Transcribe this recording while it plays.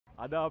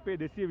අද අපේ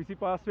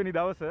 225 වෙනි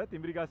දවස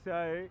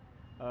තිඹිරිගස්සයාවේ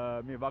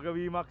මේ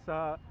වගවීමක් සහ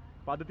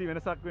පද්ධති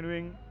වෙනසක්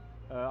වෙනුවෙන්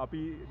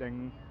අපි දැන්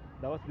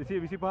දවස්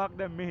 225ක්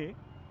දැන් මෙහි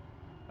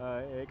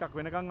එකක්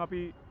වෙනකන්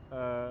අපි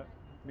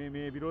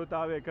මේ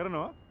විරෝධතාවය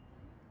කරනවා.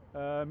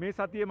 මේ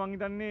සතියේ මම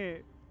හිතන්නේ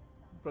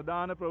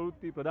ප්‍රධාන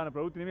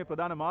ප්‍රවෘත්ති නෙමෙයි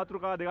ප්‍රධාන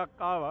මාතෘකා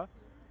දෙකක් ආවා.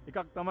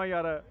 එකක් තමයි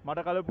අර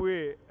මඩ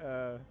කලපුවේ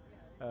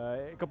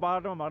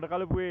එකපාරටම මඩ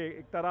කලපුවේ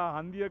එක්තරා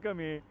හන්දියක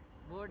මේ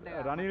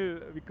රනිල්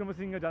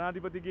වික්‍රමසිංහ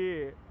ජනාධිපතිගේ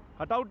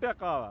කටවුට්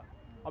එකක් ආවා.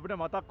 අපිට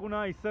මතක්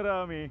වුණා ඉස්සර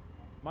මේ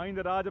මහින්ද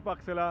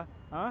රාජපක්ෂලා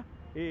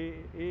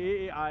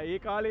ඒ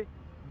කාලේ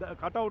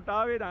කටවුට්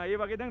ආවේ. දැන් ඒ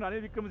වගේ දැන්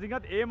රනිල්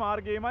වික්‍රමසිංහත් ඒ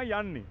මාර්ගයේමයි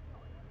යන්නේ.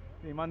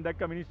 මේ මම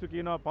දැක්ක මිනිස්සු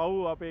කියනවා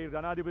පව් අපේ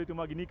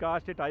ජනාධිපතිතුමා ගිනි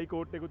කාස්ටේ ටයි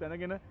කෝට් එකකුත්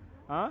අරගෙන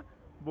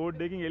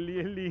බෝඩ් එකකින්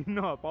එල්ලි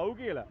ඉන්නවා පව්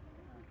කියලා.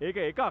 ඒක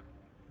එකක්.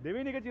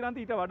 දෙවෙනි එක චිරන්ත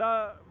ඊට වඩා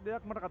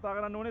දෙයක් මට කතා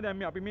කරන්න ඕනේ.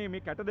 දැන් අපි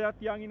මේ කැට දෙයක්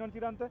තියාගෙන ඉන්නවනේ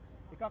චිරන්ත.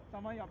 එකක්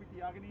තමයි අපි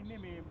තියාගෙන ඉන්නේ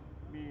මේ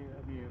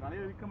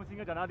රනිල්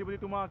වික්‍රමසිංහ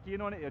ජනාධිපතිතුමා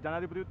කියනවනේ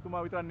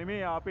ජනාධිපතිතුමා විතරක්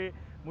නෙමෙයි අපේ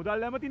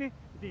මුදල් ඇමතිනේ.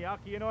 ඉතින් එයා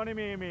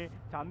කියනවනේ මේ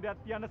ඡන්දයක්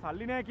තියන්න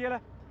සල්ලි නැහැ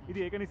කියලා.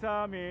 ඉතින් ඒක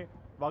නිසා මේ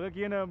වග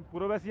කියන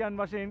පුරවැසියන්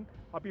වශයෙන්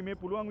අපි මේ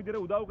පුළුවන්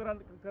විදිහට උදව්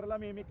කරලා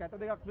මේ කැට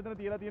දෙකක් මෙතන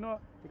තියලා තියෙනවා.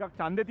 එකක්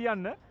ඡන්දේ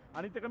තියන්න,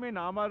 අනිත් එක මේ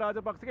නාමල්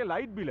රාජපක්ෂගේ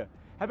ලයිට් බිල.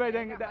 හැබැයි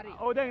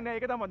දැන්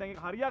ඒක තමයි දැන්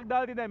හරියක්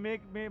දාලා තියෙන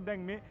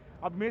දැන් මේ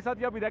අපි මේ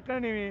සතිය අපි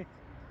දැක්කනේ මේ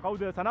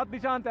කවුද සනත්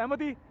නිශාන්ත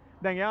ඇමති.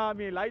 දැන් එයා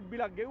මේ ලයිට්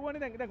බිලක් ගෙව්වනේ.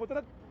 දැන්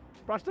උතන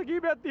ප්‍රශ්න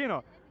කීපයක්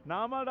තියෙනවා.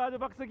 නාමල්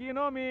රාජපක්ෂ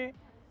කියනවා මේ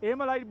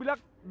එහෙම ලයිට්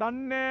බිලක්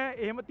දන්නේ නැහැ,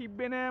 එහෙම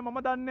තිබ්බේ නැහැ, මම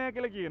දන්නේ නැහැ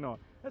කියලා කියනවා.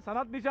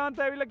 සනත් නිශාන්ත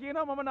ඇවිල්ලා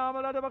කියනවා මම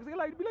නාමල්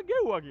රාජපක්ෂගේ ලයිට් බිල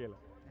ගෙව්වා කියලා.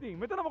 ඉතින්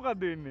මෙතන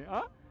මොකද්ද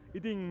වෙන්නේ?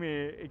 ඉතින්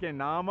මේ ඒ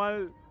කියන්නේ නාමල්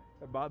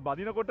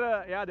බදිනකොට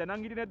එයා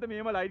දැනන් හිටියේ නැද්ද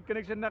මේම ලයිට්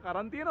කනෙක්ෂන් එකක්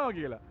අරන් තියනවා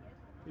කියලා.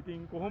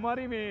 ඉතින් කොහොම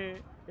හරි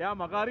මේ එයා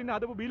මගහරින්න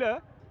හදපු බිල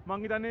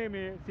මං හිතන්නේ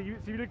මේ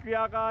සිවිල්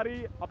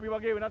ක්‍රියාකාරී අපි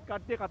වගේ වෙනත්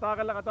කට්ටිය කතා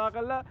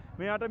කරලා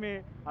මෙයාට මේ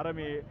අර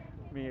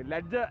මේ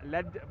ලැජ්ජ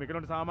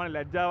මේකට සාමාන්‍ය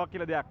ලැජ්ජාවක්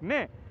කියලා දෙයක්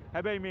නෑ.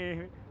 හැබැයි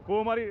මේ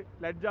කොහොම හරි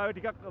ලැජ්ජාවේ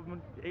ටිකක්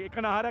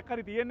එකන ආහාරයක්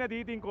හරි තියෙන්නේ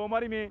නැති. ඉතින් කොහොම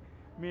හරි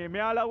මේ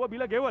මෙයාලව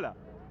බිල ගෙවලා.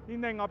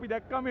 ඉතින් දැන් අපි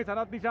දැක්කා මේ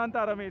සනත් නිශාන්ත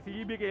අර මේ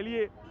CB එක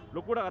එළියේ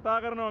ලොකුවට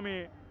කතා කරනවා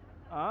මේ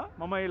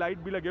මම මේ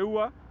ලයිට් බිල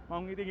ගෙව්වා.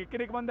 මම ඉතින්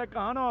එක්කෙනෙක් මම දැක්ක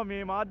අහනවා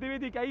මේ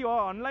මාධ්‍යවේදී ඇයි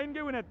ඔය ඔන්ලයින්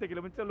ගෙවුවේ නැත්තේ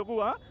කියලා. මෙච්චර ලොකු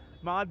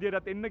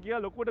මාධ්‍යයටත් එන්න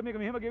කියලා ලොකුවට මේක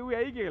මෙහෙම ගෙව්වේ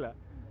ඇයි කියලා.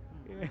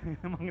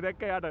 මම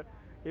දැක්ක යාට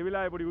ඒ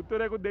වෙලාවේ පොඩි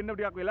උත්තරයක්ත් දෙන්න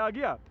ටිකක් වෙලා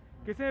ගියා.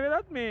 කෙසේ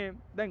වෙතත් මේ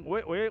දැන්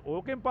ඔය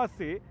ඕකෙන්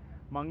පස්සේ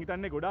මං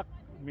හිතන්නේ ගොඩක්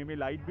මේ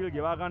ලයිට් බිල්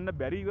ගෙවා ගන්න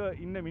බැරිව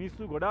ඉන්න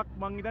මිනිස්සු ගොඩක්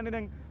මං හිතන්නේ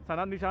දැන්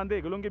සනත් නිශාන්ත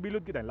ඒගොල්ලෝගේ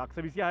බිලුත් දැන් ලක්ෂ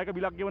 26ක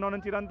බිලක් ගෙවනවා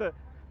නම් චිරන්ත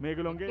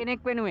මේගොල්ලෝගේ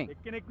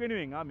එක්කෙනෙක්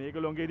වෙනුවෙන්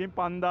මේගොල්ලෝගේ ඉතින්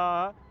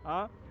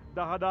 5000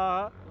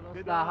 10000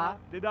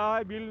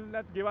 2000 බිල්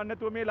ගෙවන්න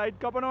නැතුව මේ ලයිට්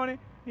කපනවනේ.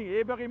 ඉතින්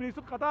ඒ වගේ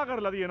මිනිස්සු කතා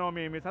කරලා තියෙනවා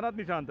මේ සනත්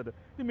නිශාන්තට.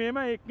 ඉතින් මේම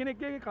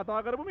එක්කෙනෙක්ගේ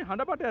කතා කරපු මේ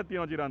හඬපටයක්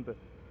තියෙනවා චිරන්ත.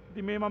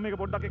 ඉතින් මේ මම මේක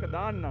පොඩ්ඩක් එක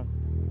දාන්නම්.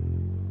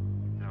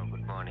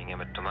 Good morning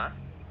එමෙතුමා.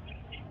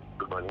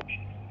 Good morning.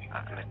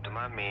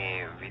 එමෙතුමා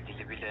මේ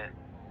විදුලි බිල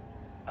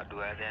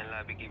අඩු ආදායම්ලා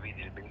අපි කි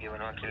විදුලි බිල්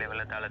ගෙවනවා කියලා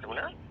වල දාලා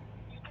තිබුණා.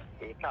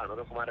 ඒක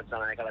අනුර කුමාර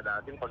සනායකලා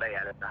දාලා තින් පොඩ්ඩක්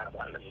යාලට අහලා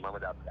බලන්න මම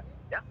දාපුවා.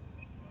 යා.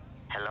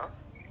 හෙලෝ.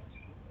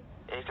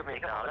 ඒක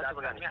මේක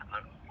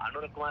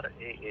අනුර කුමාර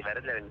ඒ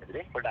වැරදිලා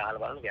වෙන්නේ පොඩ්ඩක්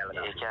අහලා බලන්න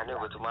කියලා. ඒ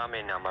කියන්නේ ඔබතුමා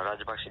මේ නම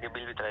රාජපක්ෂගේ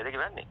බිල් විතරයිද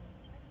ගෙවන්නේ?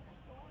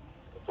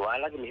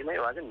 ඔයාලගේ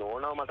මෙහෙමයි වාගේ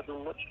නෝනාව මට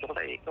දුන්නොත් එතකොට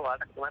ඒක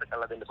වාට කුමාර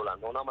කරලා දෙන්න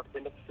පුළුවන්. නෝනාව මට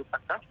දෙන්න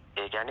කිව්වක්ද?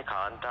 ඒ කියන්නේ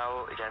කාන්තාව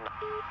ඒ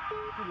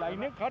කියන්නේ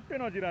ලයින් එක කට්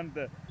වෙනවා චිරන්ත.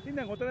 ඉතින්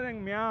දැන් ඔතන දැන්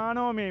මෙයා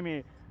ආනවා මේ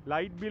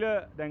ලයිට් බිල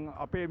දැන්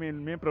අපේ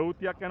මේ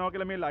ප්‍රවෘත්තියක් යනවා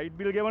කියලා මේ ලයිට්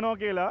බිල් ගෙවනවා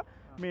කියලා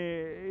මේ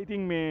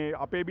ඉතින් මේ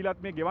අපේ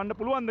බිලත් මේ ගෙවන්න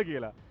පුළුවන්ද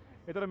කියලා.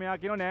 ඒතර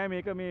මෙයා කියනවා නෑ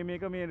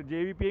මේක මේ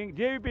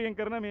JVPෙන්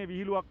කරන මේ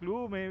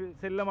විහිළුවක්ලු මේ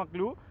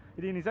සෙල්ලමක්ලු.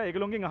 ඉතින් නිසා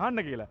ඒගොල්ලෝගෙන්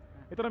අහන්න කියලා.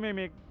 ඒතර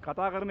මේ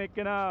කතා කරන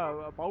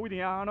එක්කෙනා පව් ඉතින්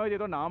එයා අහනවා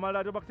ඒතර නාමල්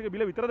රාජපක්ෂගේ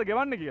බිල විතරද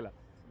ගෙවන්නේ කියලා.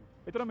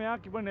 ඒතර මෙයා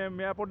කිව්වනේ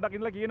මෙයා පොඩ්ඩක්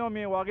ඉඳලා කියනවා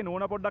මේ වාගේ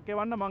නෝනා පොඩ්ඩක්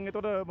එවන්න මං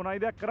ඒතර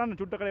මොනවයි දෙයක් කරන්න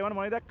චුට්ටකට එවන්න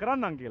මොනවයි දෙයක්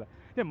කරන්නම් කියලා.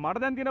 ඉතින්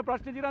මට දැන් තියෙන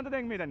ප්‍රශ්නේ චිරන්ත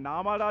දැන් මේ දැන්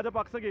නාමල්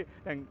රාජපක්ෂගේ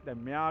දැන්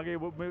මෙයාගේ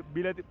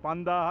බිල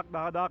 5000ක්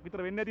 10000ක්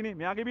විතර වෙන්නේ නැතිනේ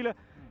මෙයාගේ බිල.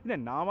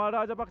 ඉතින් නාමල්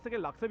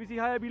රාජපක්ෂගේ ලක්ෂ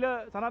 26 බිල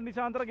සනත්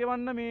නිශාන්තර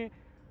ගෙවන්න මේ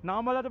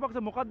නාමල්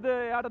රාජපක්ෂ මොකද්ද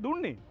එයාට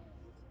දුන්නේ?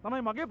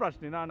 තමයි මගේ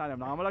ප්‍රශ්නේ.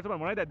 නාමල් රාජපක්ෂ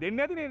මොනවද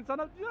දෙන්නේ නැතිනේ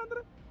සනත්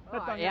නිශාන්තර.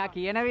 එයා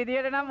කියන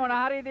විදිහට නම් මොන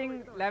හරි ඉතින්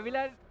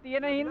ලැබිලා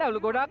තියෙන හින්දා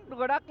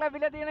ගොඩක්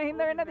ලැබිලා තියෙන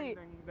හින්දා වෙන්න ඇති.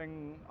 දැන්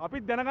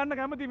අපිත් දැනගන්න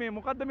කැමති මේ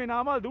මොකද්ද මේ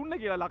නාමල් දුන්නේ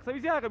කියලා ලක්ෂ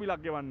 26ක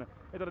බිලක් ගෙවන්න.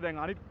 ඒතර දැන්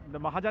අනිත්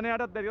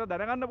මහජනයාටත්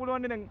දැනගන්න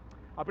පුළුවන් නේ. දැන්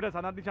අපිට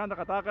සනත් නිශාන්ත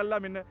කතා කළා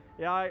මෙන්න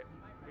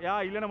එයා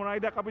ඉල්ලන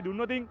මොනවයිද අපි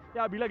දුන්නොත්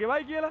එයා බිල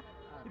ගෙවයි කියලා.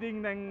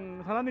 ඉතින් දැන්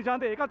සනත්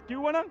නිශාන්ත ඒකත්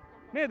කිව්වනම්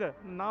නේද?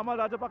 නාමල්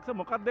රාජපක්ෂ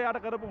මොකද්ද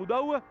එයාට කරපු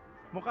උදව්ව?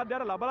 මොකද්ද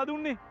එයාට ලබලා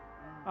දුන්නේ?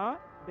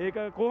 ඒක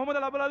කොහොමද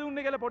ලබලා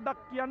දුන්නේ කියලා පොඩ්ඩක්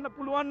කියන්න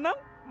පුළුවන් නම්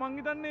මං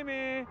හිතන්නේ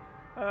මේ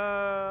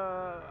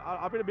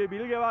අපිට මේ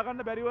බිල් ගෙවා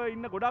ගන්න බැරිව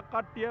ඉන්න ගොඩක්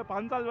කට්ටිය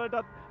පන්සල්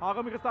වලටත්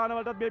ආගමික ස්ථාන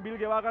වලටත් මේ බිල්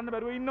ගෙවා ගන්න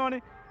බැරුව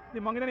ඉන්නවනේ.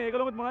 ඉතින් මං හිතන්නේ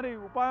ඒගොල්ලොත් මොනවාරි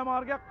උපාය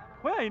මාර්ගයක්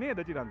හොයයි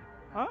නේද චිරන්ත?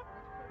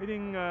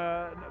 ඉතින්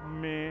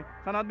මේ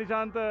සනත්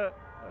නිශාන්ත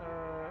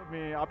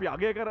මේ අපි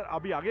අගය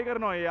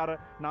කරනවා ඒ අර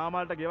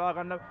නාමල්ට ගෙවා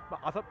ගන්න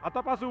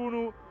අතපසු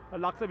වුණු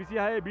ලක්ෂ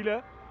 26 බිල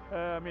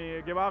මේ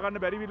ගෙවා ගන්න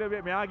බැරි විල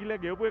මෙයා ගිල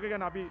ගෙවපු එක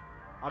ගැන අපි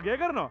අගය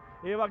කරනවා.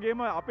 ඒ වගේම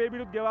අපේ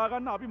බිලුත් ගෙවා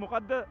ගන්න අපි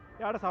මොකද්ද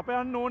එයාට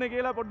සපයන්න ඕනේ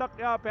කියලා පොඩ්ඩක්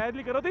එයා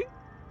පැහැදිලි කරොත්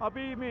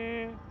අපි මේ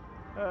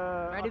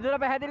වැඩිදුර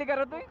පැහැදිලි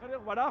කරොත්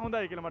වඩා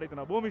හොඳයි කියලා මට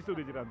හිතෙනවා. බොහොම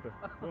ස්තුතියි චිරන්ත.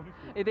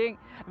 ඉතින්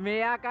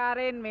මේ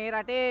ආකාරයෙන් මේ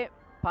රටේ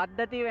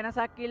පද්ධති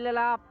වෙනසක්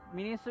ඉල්ලලා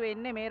මිනිස්සු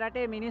එන්නේ මේ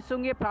රටේ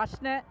මිනිස්සුන්ගේ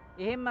ප්‍රශ්න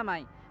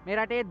එහෙම්මමයි. මේ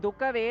රටේ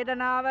දුක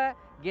වේදනාව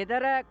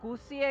gedara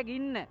කුස්සිය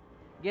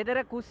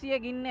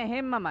ගින්න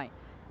එහෙම්මමයි.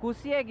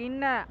 කුස්සිය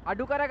ගින්න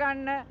අඩු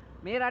කරගන්න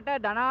මේ රට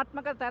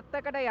ධනාත්මක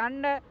තත්ත්වයකට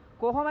යන්න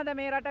කොහොමද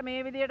මේ රට මේ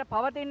විදියට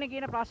පවතින්නේ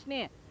කියන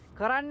ප්‍රශ්නය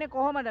කරන්නේ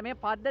කොහොමද? මේ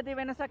පද්ධති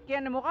වෙනසක්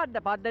කියන්නේ මොකද්ද?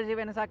 පද්ධති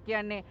වෙනසක්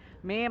කියන්නේ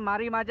මේ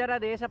මරි මජර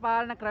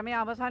දේශපාලන ක්‍රමය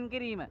අවසන්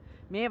කිරීම.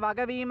 මේ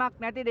වගවීමක්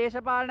නැති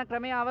දේශපාලන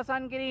ක්‍රමය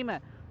අවසන් කිරීම.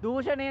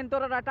 දූෂණයෙන්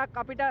තොර රටක්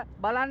අපිට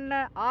බලන්න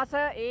ආස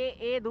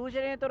ඒ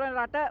දූෂණයෙන් තොර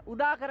රට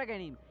උදා කර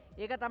ගැනීම.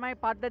 ඒක තමයි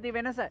පද්ධති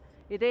වෙනස.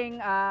 ඉතින්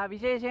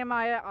විශේෂයෙන්ම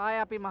ආය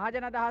අපි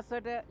මහජන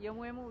අදහස්වලට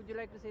යමු. Would you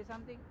like to say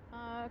something?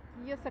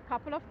 Yes, a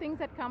couple of things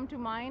that come to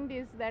mind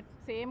is that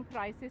same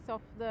crisis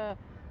of the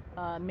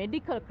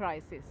medical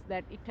crisis,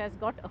 that it has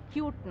got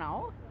acute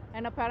now,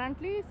 and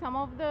apparently some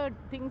of the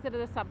things that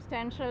are the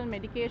substantial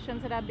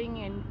medications that are being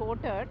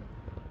imported,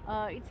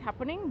 it's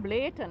happening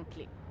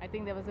blatantly. I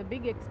think there was a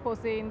big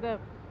expose in the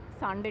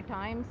Sunday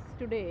Times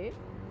today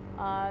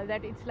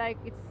that it's like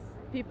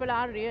people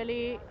are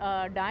really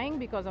dying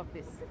because of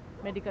this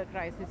medical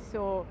crisis.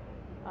 So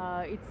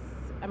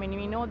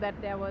we know that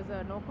there was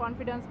a no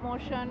confidence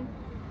motion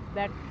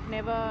that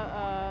never,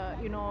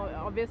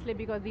 obviously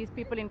because these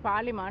people in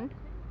parliament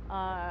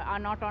are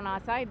not on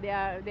our side,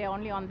 they are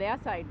only on their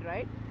side,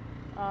 right?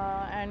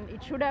 And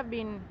it should have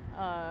been,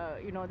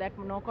 that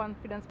no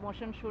confidence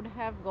motion should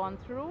have gone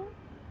through.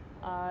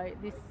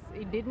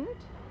 It didn't,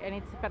 and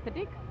it's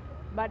pathetic.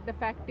 But the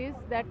fact is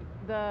that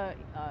the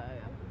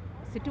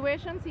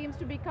situation seems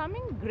to be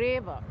becoming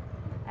graver,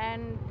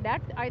 and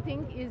that I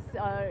think is,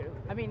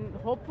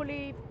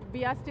 hopefully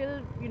we are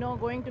still,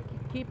 going to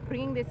keep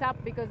bringing this up,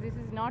 because this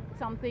is not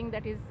something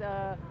that is,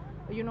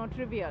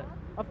 trivial.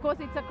 Of course,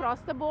 it's across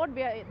the board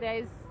where there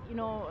is,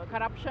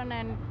 corruption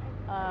and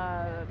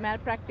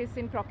malpractice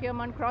in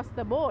procurement across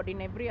the board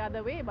in every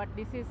other way, but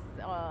this is,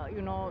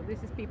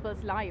 this is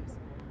people's lives.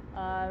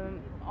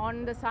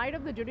 On the side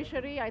of the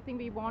judiciary, I think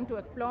we want to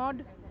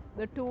applaud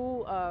the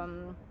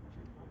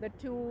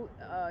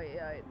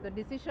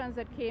decisions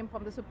that came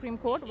from the Supreme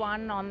Court.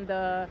 One on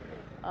the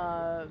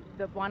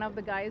one of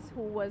the guys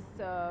who was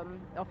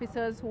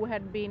officers who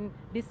had been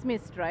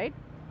dismissed, right,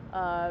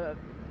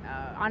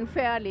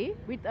 unfairly,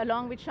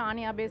 along with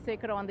Shani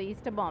Abesekar on the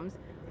Easter bombs.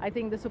 I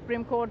think the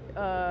Supreme Court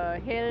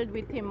held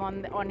with him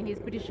on his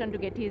petition to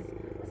get his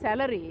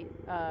salary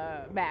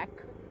back,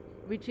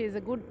 which is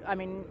a good,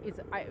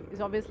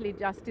 is obviously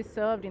justice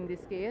served in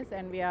this case,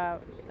 and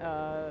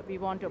we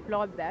want to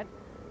applaud that.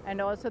 And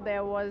also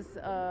there was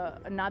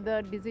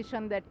another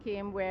decision that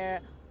came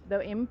where the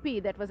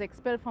MP that was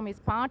expelled from his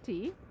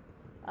party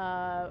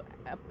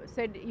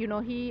said,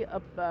 he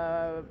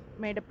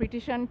made a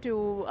petition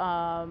to,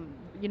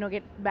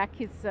 get back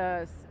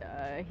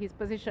his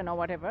position or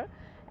whatever,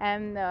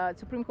 and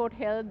Supreme Court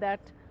held that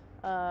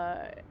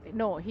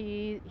no,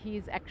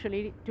 he's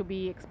actually to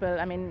be expelled.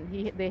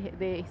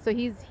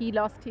 He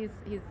lost his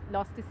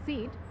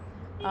seat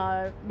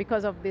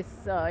because of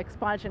this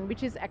expulsion,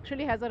 which is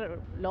actually has a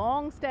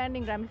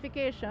long-standing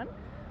ramification,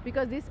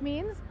 because this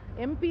means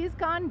MPs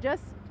can't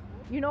just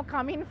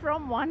come in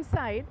from one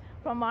side,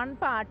 from one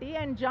party,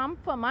 and jump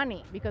for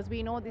money, because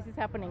we know this is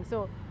happening.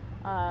 So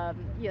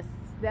yes,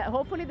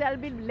 hopefully there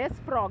will be less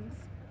frogs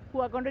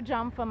who are going to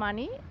jump for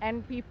money,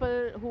 and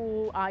people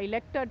who are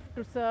elected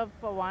to serve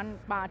for one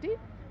party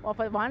or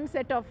for one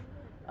set of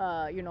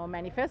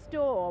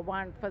manifesto, or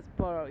one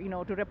for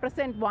to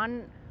represent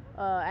one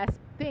as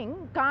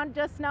thing, can't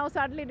just now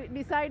suddenly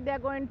decide they are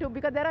going to,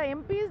 because there are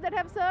MPs that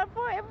have served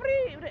for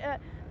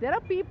there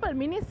are people,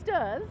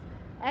 ministers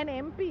and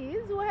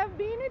MPs who have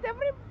been with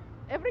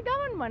every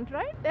government,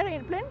 right? There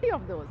are plenty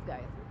of those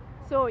guys.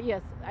 So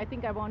yes, I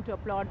think I want to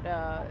applaud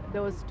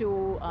those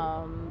two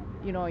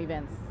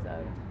events.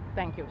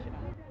 Thank you.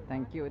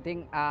 Thank you.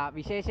 ඉතින්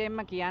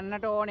විශේෂයෙන්ම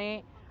කියන්නට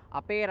ඕනේ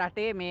අපේ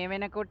රටේ මේ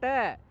වෙනකොට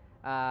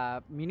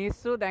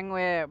මිනිස්සු දැන්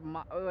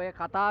ඔය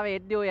කතාව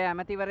එද්දි ඔය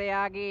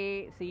ඇමතිවරයාගේ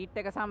සීට්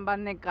එක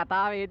සම්බන්ධයෙන්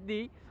කතාව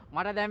එද්දි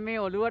මට දැන් මේ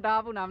ඔළුවට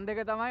ආපු නම් දෙක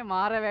තමයි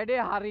මාර වැඩේ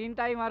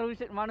හරින්ටයි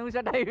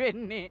මනුෂ්‍යටයි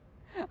වෙන්නේ.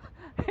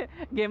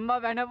 ගෙම්ම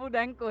බැනපු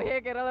දැන් කොහේ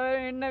කරලා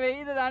වෙන්න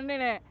වෙයිද දන්නේ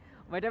නැහැ.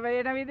 මට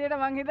වෙන විදියට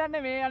මං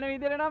හිතන්නේ මේ යන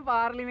විදියට නම්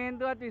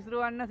පාර්ලිමේන්තුවත්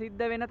විසිරවන්න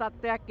සිද්ධ වෙන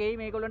තත්ත්වයක් එයි.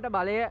 මේගොල්ලන්ට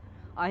බලය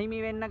අහිමි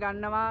වෙන්න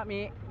ගන්නවා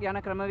මේ යන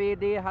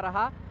ක්‍රමවේදයේ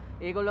හරහා.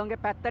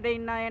 ඒගොල්ලොන්ගේ පැත්තට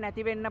ඉන්න අය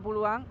නැති වෙන්න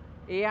පුළුවන්.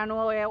 ඒ අනුව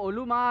ඔය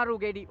ඔලු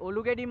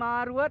ගෙඩි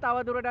මාරුව තව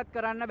දුරටත්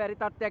කරන්න බැරි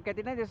තත්ත්වයක්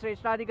ඇති නේ.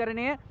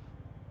 ශ්‍රේෂ්ඨාධිකරණය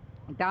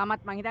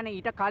තාමත් මං හිතන්නේ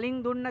ඊට කලින්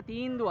දුන්න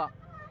තීන්දුවක්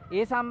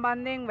ඒ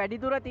සම්බන්ධයෙන්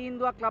වැඩිදුර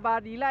තීන්දුවක් ලබා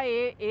දීලා ඒ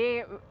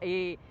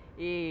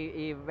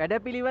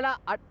වැඩපිළිවෙල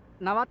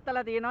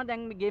නවත්තලා තියෙනවා.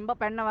 දැන් ගෙම්බ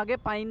පැන්න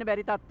වගේ පයින්න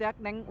බැරි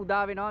තත්ත්වයක් දැන්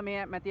උදා වෙනවා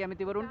මේ මැති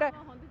ඇමතිවරුන්ට.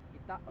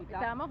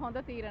 ඉතාම හොඳ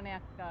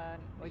තීරණයක්.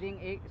 ඉතින්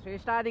ඒ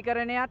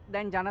ශ්‍රේෂ්ඨාධිකරණයත්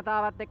දැන්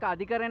ජනතාවත් එක්ක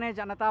අධිකරණය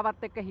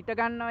ජනතාවත් එක්ක හිට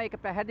ගන්නවා. ඒක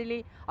පැහැදිලි.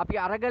 අපි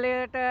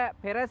අරගලයට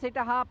පෙර සිට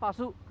හා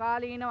පසු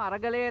කාලීනව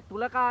අරගලයේ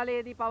තුල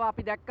කාලයේදී පවා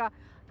අපි දැක්කා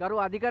ගරු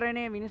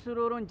අධිකරණයේ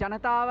විනිසුරුවරුන්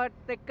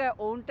ජනතාවත් එක්ක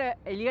ඔවුන්ට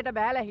එළියට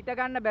බෑලා හිට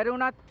ගන්න බැරි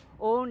වුණත්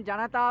ඔවුන්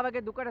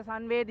ජනතාවගේ දුකට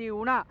සංවේදී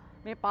වුණා.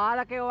 මේ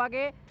පාලකයෝ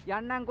වගේ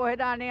යන්නම්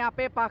කොහෙද අනේ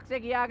අපේ පක්ෂේ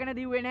ගියාගෙන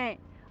දිව්වේ නැහැ.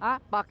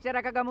 පක්ෂ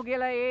රැකගමු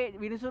කියලා ඒ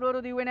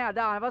විනිසුරුවරු දිව්වේ නැහැ. අද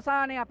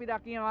අවසානයේ අපි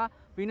දකිනවා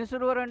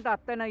විනිසුරුවරන්ට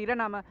අත්වන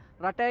ඉරණම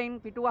රටෙන්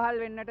පිටුවහල්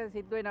වෙන්නට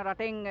සිද්ධ වෙන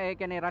රටෙන් ඒ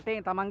කියන්නේ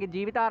රටේ තමන්ගේ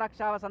ජීවිත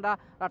ආරක්ෂාව සඳහා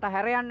රට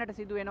හැර යන්නට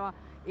සිදු වෙනවා.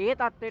 ඒ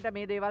තත්ත්වයට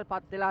මේ දේවල්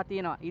පත් වෙලා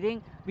තියෙනවා.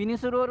 ඉතින්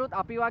විනිසුරුවරුත්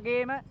අපි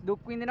වගේම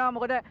දුක් විඳිනවා.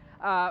 මොකද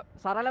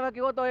සරලව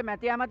කිව්වොත් ඔය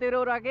මැති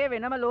ඇමතිවරු වගේ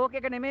වෙනම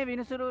ලෝකයක නෙමෙයි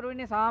විනිසුරුවරු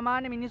ඉන්නේ.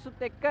 සාමාන්‍ය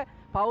මිනිස්සුත් එක්ක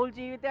පෞල්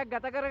ජීවිතයක්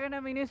ගත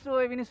කරගෙන මිනිස්සු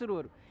ඔය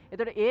විනිසුරුවරු.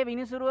 එතකොට ඒ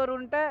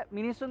විනිසුරුවරුන්ට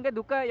මිනිස්සුන්ගේ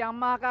දුක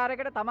යම්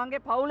ආකාරයකට තමන්ගේ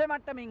පවුලේ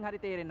මට්ටමින් හරි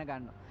තේරෙන්න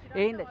ගන්නවා.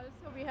 ඒ හින්දා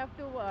also we have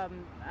to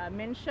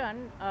mention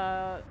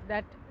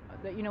that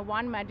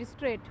one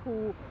magistrate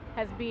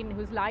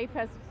whose life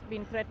has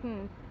been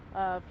threatened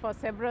for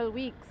several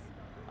weeks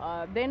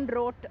then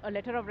wrote a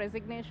letter of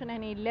resignation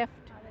and he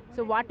left.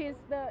 So what is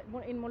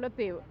in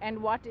Mullapev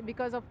and what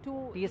because of two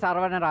T.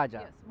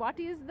 Sarvanaraja. Yes, what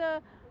is the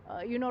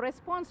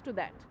response to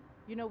that?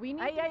 We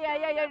need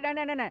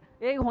නෑ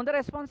ඒ හොඳ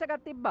response එකක්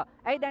තිබ්බා.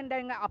 ඇයි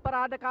දැන්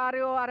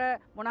අපරාධකාරයෝ අර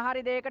මොන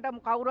හරි දෙයකට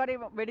කවුරු හරි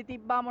වෙඩි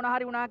තිබ්බා මොන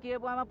හරි වුණා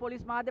කියපුවාම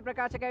පොලිස් මාධ්‍ය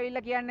ප්‍රකාශක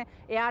ඇවිල්ලා කියන්නේ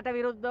එයාට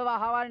විරුද්ධව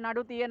අහවල්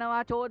නඩු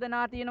තියෙනවා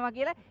චෝදනා තියෙනවා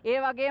කියලා.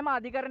 ඒ වගේම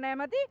අධිකරණ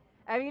ඇමති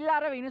ඇවිල්ලා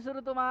අර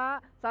විනිසුරුතුමා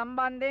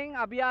සම්බන්ධයෙන්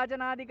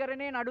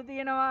අභියාචනාධිකරණයේ නඩු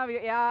තියෙනවා.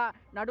 එයා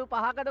නඩු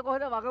 5කද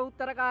කොහෙද වග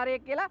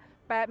උත්තරකාරයෙක් කියලා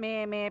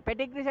මේ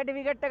පෙටිග්‍රි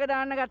සර්ටිෆිකේට් එක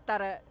දාන්න ගත්තා.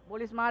 අර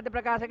පොලිස් මාධ්‍ය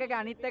ප්‍රකාශකගේ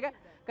අනිත් එක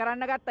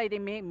කරන්න ගත්තා.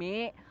 ඉතින්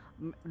මේ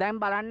දැන්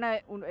බලන්න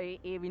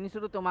ඒ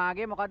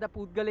විනිසුරුතුමාගේ මොකද්ද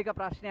පුද්ගලික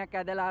ප්‍රශ්නයක්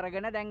ඇදලා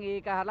අරගෙන දැන්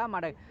ඒක අහලා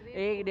මඩ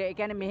ඒ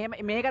කියන්නේ මෙහෙම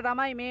මේක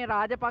තමයි මේ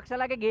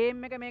රාජපක්ෂලගේ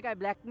ගේම් එක. මේකයි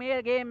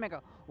බ්ලැක්මේල් ගේම් එක.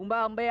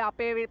 උඹේ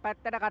අපේ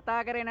පැත්තට කතා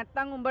කරේ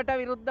නැත්නම් උඹට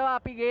විරුද්ධව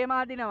අපි ගේම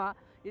හදිනවා.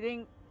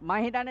 ඉතින් මම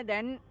හිතන්නේ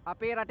දැන්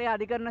අපේ රටේ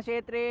අධිකරණ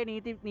ක්ෂේත්‍රයේ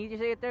නීති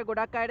ක්ෂේත්‍රයේ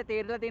ගොඩක් අයට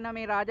තේරෙලා තියෙනවා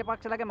මේ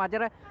රාජපක්ෂලගේ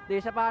මජර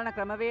දේශපාලන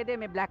ක්‍රමවේදය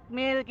මේ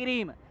බ්ලැක්මේල්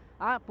කිරීම.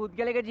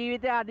 පුද්ගලික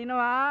ජීවිතය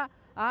අදිනවා.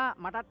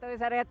 මටත් ඔය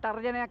සැරයක්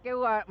තර්ජනයක්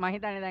එව්වා. මම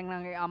හිතන්නේ දැන්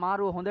නම්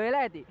අමාරුව හොඳ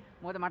වෙලා ඇති.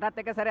 මොකද මටත්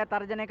එක සැරයක්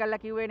තර්ජනය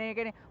කළා කිව්වේ නේ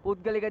කියන්නේ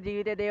පුද්ගලික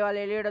ජීවිතයේ දේවල්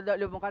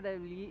එළියට මොකද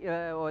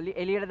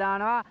එළියට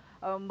දානවා.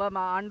 උඹ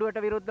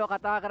ආණ්ඩුවට විරුද්ධව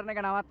කතා කරන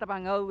එක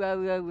නවත්තපන්. ඔව්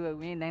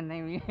මේ දැන්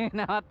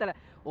නවත්තලා.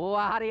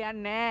 ඕවා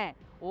හරියන්නේ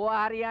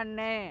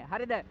නැහැ.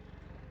 හරිද?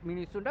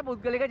 මිනිස්සුන්ට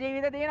පුද්ගලික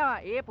ජීවිත තියෙනවා.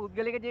 ඒ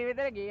පුද්ගලික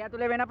ජීවිතේ ගේ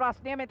ඇතුලේ වෙන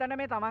ප්‍රශ්නය මෙතන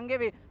මේ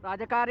තමන්ගේ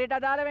රාජකාරියට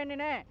අදාළ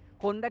වෙන්නේ නැහැ.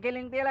 කොන්ද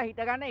කෙලින් තියලා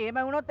හිට ගන්න. එහෙම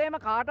වුණොත් එහෙම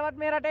කාටවත්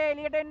මේ රටේ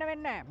එළියට එන්න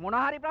වෙන්නේ නැහැ. මොන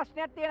හරි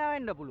ප්‍රශ්නයක් තියෙනවා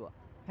වෙන්න පුළුවන්.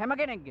 හැම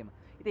කෙනෙක්ගෙම.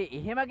 ඉතින්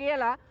එහෙම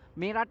කියලා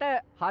මේ රට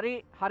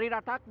හරි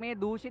රටක් මේ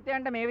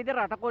දූෂිතයන්ට මේ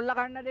විදිහට රට කොල්ල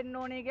ගන්න දෙන්න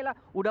ඕනේ කියලා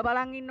උඩ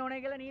බලන් ඉන්න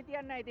ඕනේ කියලා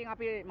නීතියක් නැහැ. ඉතින්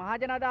අපි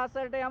මහජන අදහස්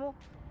වලට යමු.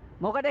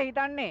 මොකද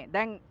හිතන්නේ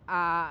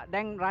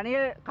දැන්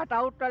රනිල්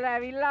කටවුට් වල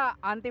ඇවිල්ලා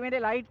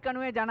අන්තිමේදී ලයිට්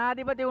කණුවේ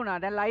ජනාධිපති වුණා.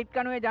 දැන් ලයිට්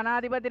කණුවේ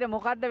ජනාධිපතිට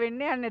මොකද්ද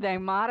වෙන්නේ යන්නේ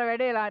දැන් මාර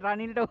වැඩේ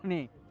රනිල්ට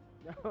උනේ.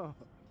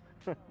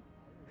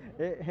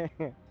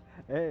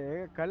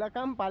 ඒ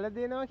කලකම් පළ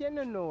දෙනවා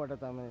කියන්නේ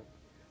නෝවට තමයි.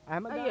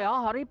 එයා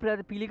හරි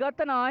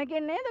පිළිගත්ත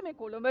නායකයෙක් නේද මේ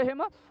කොළඹ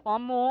එහෙම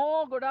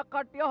අම්මෝ ගොඩක්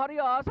කට්ටිය හරි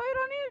ආසයි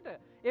රනිල්ට.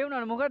 ඒ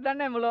වුණාට මොකද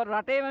දන්නේ නැහැ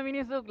රටේම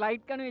මිනිස්සු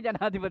ලයිට් කණුවේ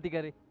ජනාධිපති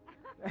කරේ.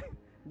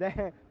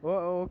 දැන්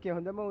ඕකේ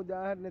හොඳම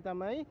උදාහරණය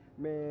තමයි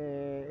මේ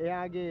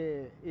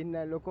එයාගේ ඉන්න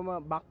ලොකුම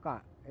බක්කා.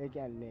 ඒ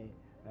කියන්නේ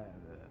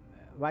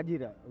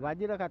වජිර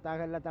කතා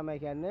කරලා තමයි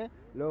කියන්නේ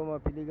ලෝම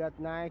පිළිගත්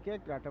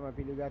නායකයෙක් රටම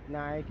පිළිගත්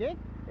නායකයෙක්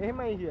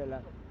එහෙමයි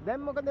කියලා.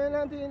 දැන් මොකද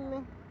වෙලා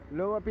තියෙන්නේ?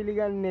 ලෝව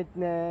පිළිගන්නෙත්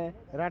නෑ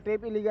රටේ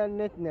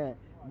පිළිගන්නෙත් නෑ.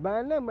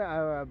 බලන්න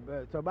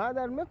සබා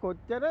ධර්ම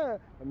කොච්චර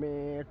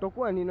මේ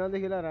ටොකු අනිනවද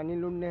කියලා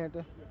රනිල් උන්නේට.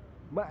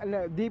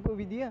 දීපු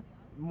විදිය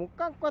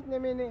මොකක්වත්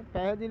නෙමෙයිනේ.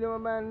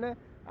 පැහැදිලිවම බලන්න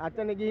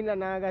අතන ගිහිල්ලා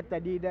නාගත්ත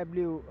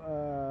DW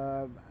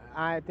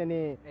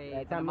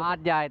ආයතනයේ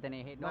මාධ්‍ය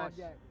ආයතනයේ හෙඩ්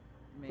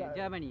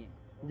මේ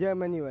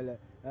ජර්මනි වල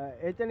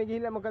එතන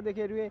ගිහිල්ලා මොකද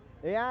කෙරුවේ?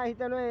 එයා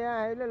හිතනවා එයා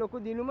ඇවිල්ලා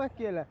ලොකු දිනුමක්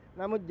කියලා.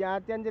 නමුත්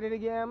ජාත්‍යන්තරයට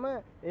ගියාම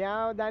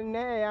එයාව දන්නේ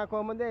නැහැ එයා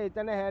කොහොමද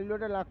එතන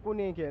හැල්ලුවට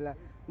ලක්ුණේ කියලා.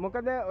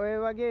 මොකද ඔය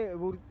වගේ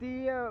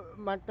වෘත්තීය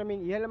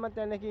මට්ටමින් ඉහළම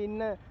තැනක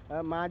ඉන්න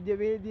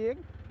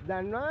මාධ්‍යවේදියෙක්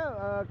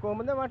දන්නවා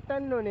කොහොමද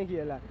වටන්න ඕනේ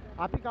කියලා.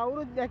 අපි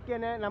කවුරුත් දැක්කේ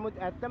නැහැ. නමුත්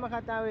ඇත්තම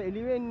කතාව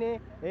එළි වෙන්නේ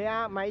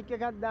එයා මයික්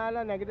එකක්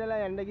දාලා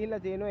නැගිටලා යන්න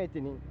ගිහිල්ලා තියෙනවා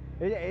එතනින්.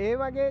 ඒ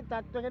වගේ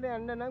තත්ත්වයකට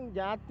යන්න නම්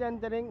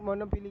ජාත්‍යන්තරයෙන්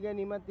මොන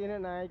පිළිගැනීමක්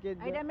තියෙන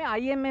නායකයෙක්ද? අයිද මේ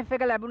IMF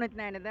එක ලැබුණෙත්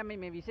නැහැ නේද? දැන්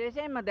මේ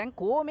විශේෂයෙන්ම දැන්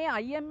කෝ මේ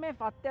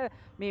IMF අත්‍ය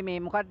මේ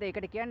මොකද්ද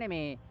ඒකට කියන්නේ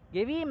මේ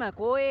ගෙවීම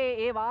කෝ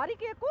ඒ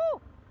වාරිකය කෝ?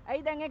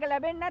 ඇයි දැන් ඒක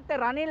ලැබෙන්නේ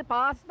නැත්තේ? රනිල්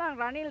පාස් නම්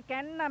රනිල්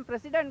කැන්නම්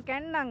ප්‍රෙසිඩන්ට්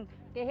කැන්නම්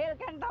කෙහෙල්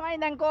කැන් තමයි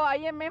දැන් කෝ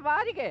IMF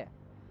වාරිකය.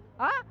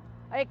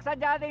 එක්සත්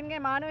ජාතීන්ගේ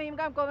මානව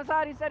හිමිකම්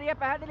කොමසාරිස්වරිය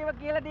පැහැදිලිව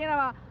කියලා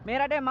තියෙනවා මේ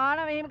රටේ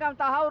මානව හිමිකම්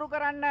තහවුරු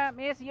කරන්න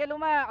මේ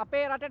සියලුම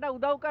අපේ රටට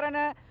උදව් කරන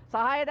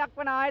සහාය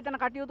දක්වන ආයතන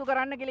කටයුතු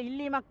කරන්න කියලා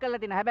ඉල්ලීමක් කළා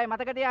තියෙනවා. හැබැයි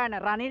මතක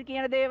තියාගන්න රනිල්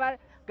කියන දේවල්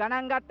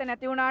ගණන් ගත්තේ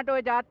නැති වුණාට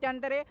ওই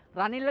ජාත්‍යන්තරේ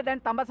රනිල්ල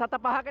දැන් තඹ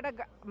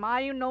 7-5කට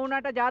මායිම්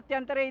නොවුණාට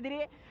ජාත්‍යන්තරේ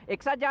ඉදිරියේ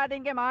එක්සත්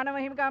ජාතීන්ගේ මානව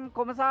හිමිකම්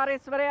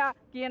කොමසාරිස්වරයා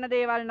කියන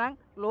දේවල් නම්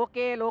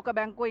ලෝක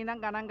බැංකුවේ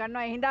ඉඳන් ගණන්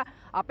ගන්නවා. ඒ හින්දා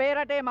අපේ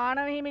රටේ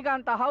මානව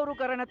හිමිකම් තහවුරු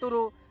කරන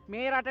තුරු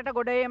මේ රටට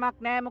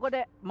ගොඩේමක් නෑ. මොකද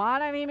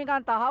මානව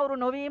හිමිකම් තහවුරු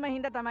නොවීම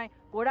හින්දා තමයි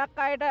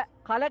ගොඩක් අයට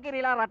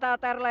කලකිරිලා රට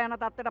අතහැරලා යන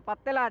තත්ත්වයට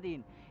පත් වෙලා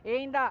තියෙන්නේ. ඒ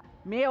හින්දා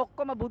මේ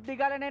ඔක්කොම බුද්ධි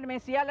ගලනේ මේ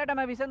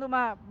සියල්ලටම විසඳුම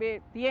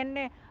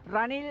තියෙන්නේ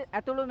රනිල්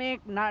ඇතුළු මේ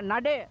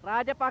නඩේ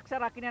රාජපක්ෂ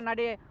රකින්න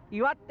නඩේ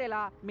ඉවත්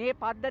වෙලා මේ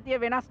පද්ධතිය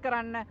වෙනස්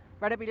කරන්න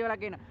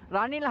වැඩපිළිවෙලක් ගෙන.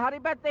 රනිල් හරි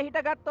පැත්තේ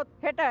හිටගත්තොත්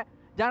හෙට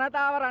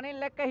ජනතාව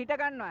රනිල් එක්ක හිට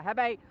ගන්නවා.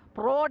 හැබැයි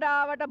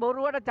ප්‍රෝඩාවට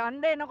බොරුවට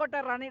ඡන්දය එනකොට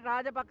රනිල්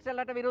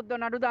රාජපක්ෂලට විරුද්ධව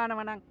නඩු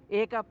දානවා නම්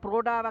ඒක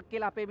ප්‍රෝඩාවක්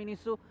කියලා අපේ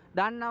මිනිස්සු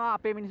දන්නවා.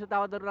 අපේ මිනිස්සු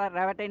තවදුරටත්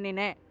රැවටෙන්නේ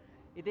නැහැ.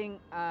 ඉතින්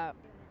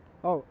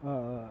ඔව්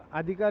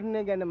අධිකරණය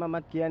ගැන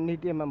මමත් කියන්න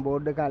හිටියේ මම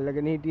බෝඩ් එක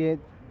අල්ලගෙන හිටියේ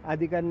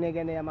අධිකරණය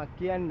ගැන යමක්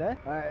කියන්න.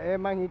 ඒ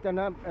මං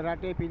හිතනවා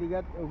රටේ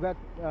පිළිගත්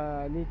උගත්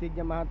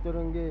නීතිඥ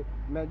මහත්වරුන්ගේ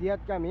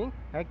මැදිහත්කමින්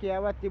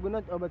හැකියාවක්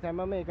තිබුණොත් ඔබ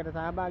සැමම ඒකට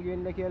සහභාගී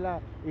වෙන්න කියලා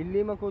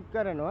ඉල්ලීමකුත්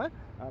කරනවා.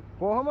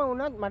 කොහොම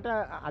වුණත් මට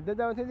අද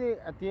දවසේදී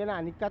තියෙන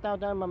අනිත්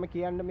කතාව තමයි මම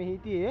කියන්න මේ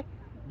හිටියේ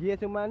ගිය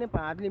සුමානේ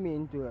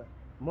පාර්ලිමේන්තුව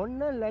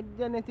මොන්න ලැජ්ජ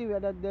නැති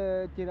වැඩක්ද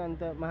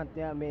චිරන්ත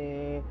මහත්තයා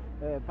මේ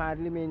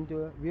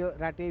පාර්ලිමේන්තුව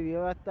රටේ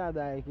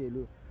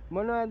ව්‍යවස්ථාදායකයලු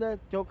මොනවද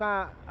චොකා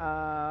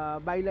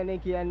බයිලනේ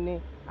කියන්නේ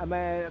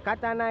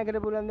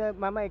කතානායකට පුළන්ද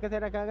මම එක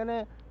සැරකගෙන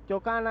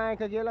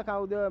චොකානායක කියලා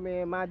කවුද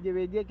මේ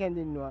මාධ්‍යවේදියෙක්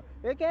හැඳින්වුවා.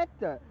 ඒක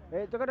ඇත්ත.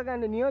 එතකොට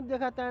ගන්න නියෝජ්‍ය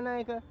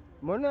කතානායක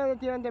මොනවද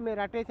කියන්නේ මේ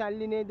රටේ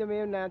සල්ලි නේද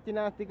මේ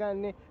නැතිනාස්ති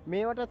ගන්නේ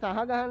මේවට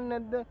සහ ගහන්නේ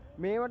නැද්ද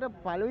මේවට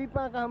පළ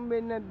විපාක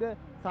හම්බෙන්නේ නැද්ද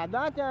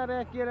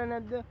සදාචාරයක් කියලා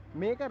නැද්ද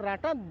මේක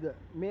රටක්ද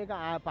මේක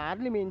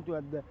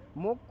පාර්ලිමේන්තුවක්ද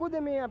මොක්කුද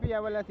මේ අපි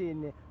යවලා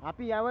තියෙන්නේ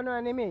අපි යවනවා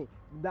නෙමෙයි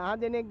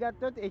 10 දෙනෙක්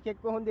ගත්තොත්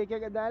එකෙක් කොහොඳ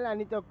එකක දාලා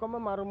අනිත්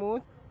ඔක්කොම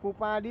මරුමූස්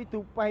කුපාඩි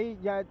තුප්පහයි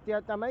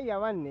ජාතිය තමයි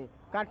යවන්නේ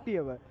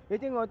කට්ටියව.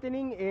 ඉතින්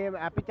ඔතනින්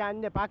අපි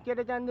ඡන්ද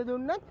පක්කයට ඡන්ද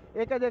දුන්නත්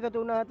 1 2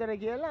 3 4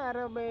 කියලා අර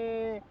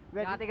මේ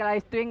ජාතික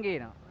ලයිස්තුවෙන්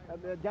ගේනවා.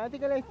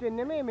 ජාතික ලයිස්තුවෙන්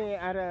නෙමෙයි මේ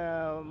අර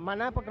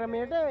මනාප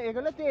ක්‍රමයට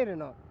ඒගොල්ලෝ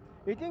තේරෙනවා.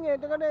 ඉතින්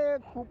එතකොට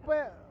කුප්ප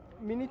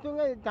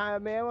මිනිසුන්ගේ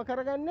මේව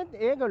කරගන්නෙත්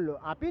ඒගොල්ලෝ.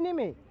 අපි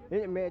නෙමෙයි.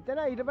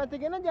 මෙතන ඊට පස්සේ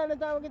කියන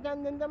ජනතාවගේ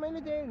ඡන්දෙන්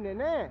තමයි තේරෙන්නේ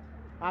නෑ.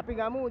 අපි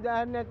ගමු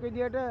උදාහරණයක්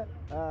විදියට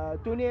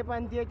තුනේ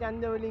පන්තියේ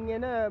ඡන්ද වලින්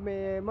එන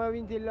මේ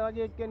මර්වින් සිල්වා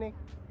වගේ කෙනෙක්.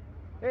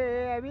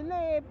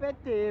 ඇවිල්ලා ඒ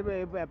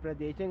පැත්තේ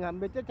ප්‍රදේශයෙන්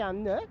හම්බෙච්ච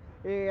ඡන්ද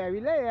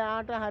ඇවිල්ලා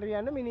එයාට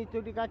හරියන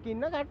මිනිස්සු ටිකක්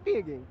ඉන්න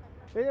කට්ටියකින්.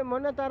 ඒ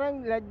මොන තරම්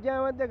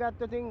ලැජ්ජාවක්ද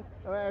ගත්තොතින්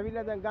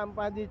ඇවිල්ලා දැන්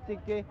ගම්පහ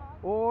දිස්ත්‍රික්කේ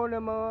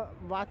ඕනම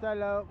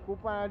වසල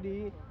කුපාඩි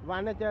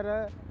වනචර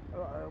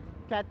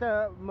කැත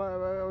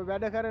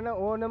වැඩ කරන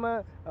ඕනම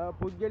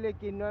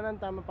පුද්ගලෙක් ඉන්නවා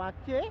නම් තම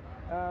පක්ෂේ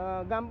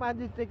ගම්පහ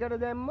දිස්ත්‍රික්කයට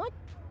දැම්මොත්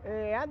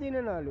එයා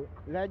දිනනලු.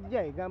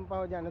 ලැජ්ජයි ගම්පහ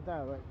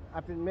ජනතාව.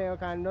 අපි මේව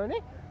කන්න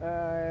ඕනේ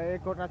ඒ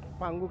කොටස්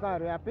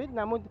පංගුකාරයෝ අපිත්.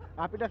 නමුත්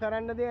අපිට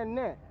කරන්න දෙයක්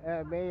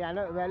නැහැ. මේ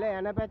යන වැල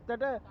යන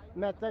පැත්තට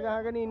මැස්ස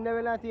ගහගෙන ඉන්න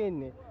වෙලා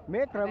තියෙන්නේ.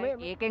 මේ ක්‍රමේ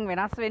ඒකෙන්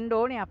වෙනස් වෙන්න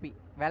ඕනේ අපි.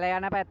 වැල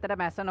යන පැත්තට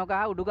මැස්ස නොගහ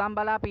උඩුගම්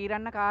බලා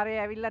පීරන්න කාර්යය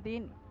ඇවිල්ලා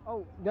තියෙන්නේ.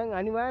 ඔව් දැන්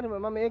අනිවාර්යයෙන්ම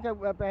මම මේක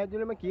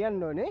පැහැදිලිවම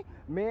කියන්න ඕනේ.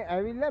 මේ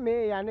ඇවිල්ලා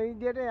මේ යන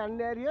විදියට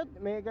යන්න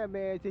ඇරියොත් මේක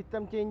මේ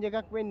සිස්ටම් චේන්ජ්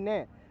එකක් වෙන්නේ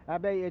නැහැ.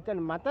 හැබැයි එතන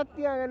මතක්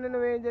තියාගන්න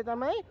වේද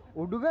තමයි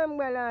උඩුගම්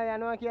බලා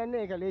යනවා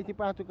කියන්නේ ඒක ලේසි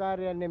පහසු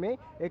කාර්යයක් නෙමෙයි.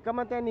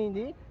 එකම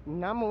තැනදී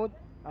නමුත්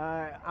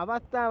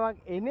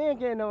අවස්ථාවක් එන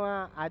එකේනවා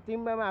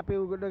අතින්බම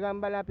අපි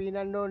උඩුගම් බලා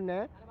පීනන්න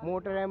ඕනේ.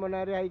 මෝටරය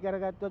මොනාරි හයි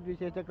කරගත්තොත්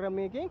විශේෂ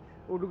ක්‍රමයකින්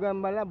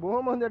උඩුගම් බලා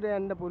බොහොම හොඳට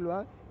යන්න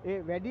පුළුවන්. ඒ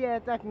වැඩි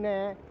ඈතක්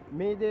නෑ.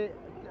 මේ දේ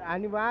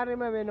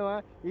අනිවාර්යම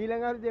වෙනවා.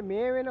 ඊළඟ අවුරුද්දේ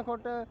මේ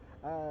වෙනකොට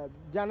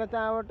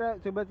ජනතාවට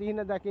සුබ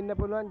සිහින දකින්න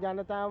පුළුවන්.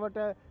 ජනතාවට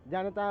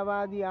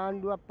ජනතාවාදී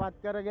ආණ්ඩුවක්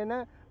පත් කරගෙන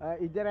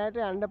ඉදිරියට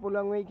යන්න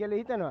පුළුවන් වෙයි කියලා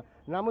හිතනවා.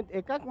 නමුත්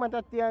එකක්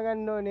මතක්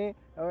තියාගන්න ඕනේ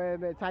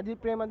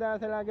සජිත්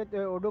ප්‍රේමදාසලාගෙත්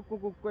ඔඩොක්කු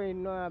කුක්කෝ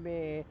ඉන්නවා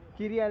මේ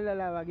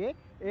කිරියල්ලලා වගේ.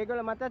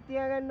 ඒගොල්ලෝ මතක්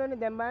තියාගන්න ඕනේ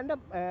දැන් බලන්න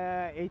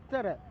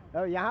ඉතර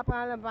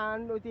යහපාල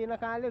පාණ්ඩු තියෙන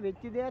කාලේ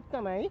වෙච්ච දෙයක්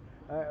තමයි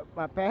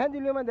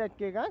පැහැදිලිවම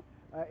දැක්ක එකක්.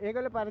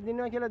 ඒගොල්ලෝ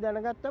පරදිනවා කියලා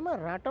දැනගත්තම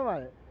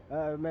රටවල්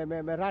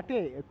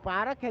රටේ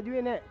පාරක්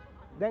හැදුවේ නැහැ.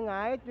 දැන්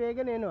ආයෙත්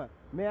වේගෙන එනවා.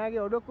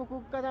 මෙයාගේ ඔඩොක්කු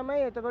කුක්ක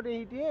තමයි එතකොට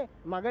හිටියේ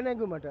මග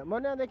නැගුමට.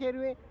 මොනවද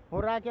කෙරුවේ?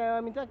 හොරා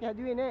කෑවා මිසක්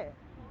හැදුවේ නැහැ.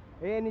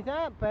 ඒ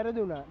නිසා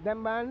පෙරදුනා.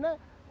 දැන් බලන්න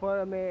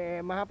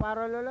මේ මහා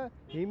පාරවල් වල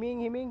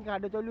හිමින්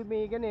කඩතොළු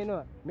මේකන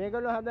එනවා.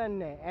 මේගොල්ලෝ හදන්නේ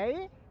නැහැ.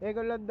 ඇයි?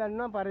 ඒගොල්ලොත්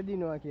දන්නවා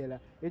පරදිනවා කියලා.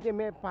 ඉතින්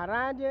මේ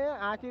පරාජය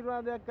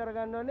ආශිර්වාදයක්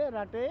කරගන්න ඕනේ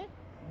රටේ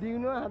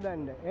දිනුව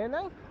හදන්න.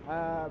 එහෙනම්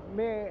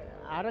මේ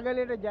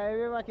අරගලයට ජය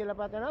වේවා කියලා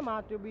පතනවා.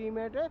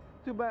 මාතෘභූමියට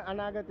සුබ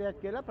අනාගතයක්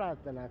කියලා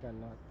ප්‍රාර්ථනා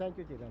කරනවා. thank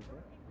you චිරන්ත.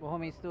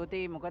 බොහොම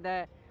ස්තුතියි. මොකද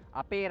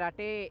අපේ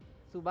රටේ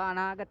සුබ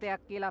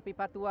අනාගතයක් කියලා අපි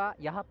පතුවා,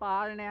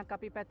 යහපාලනයක්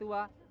අපි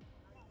පැතුවා.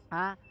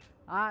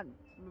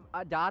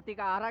 ජාතික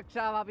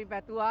ආරක්ෂාව අපි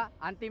පැතුවා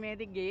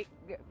අන්තිමේදී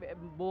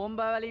බෝම්බ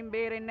වලින්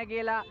බේරෙන්න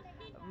කියලා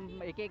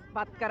එකෙක්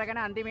පත් කරගෙන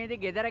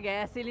අන්තිමේදී ගෙදර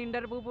ගෑස්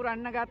සිලින්ඩර්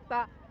පුපුරන්න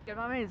ගත්තා.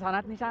 මම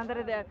සනත්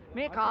නිශාන්තට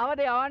මේ කාවද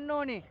යවන්න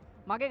ඕනේ?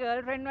 මගේ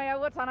ගර්ල්ෆ්‍රෙන්ඩ්ව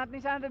යවුවොත් සනත්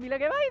නිශාන්ත බිල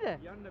ගෙවයිද?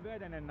 යන්න බෑ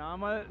දැන්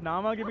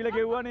නාමල්ගේ බිල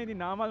ගෙවුවානේ. ඉතින්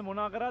නාමල්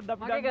මොනා කරාද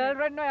අපි මගේ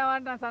ගර්ල්ෆ්‍රෙන්ඩ්ව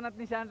යවන්න සනත්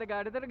නිශාන්ත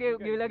ගාඩතර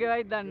බිල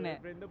ගෙවයිද දන්නේ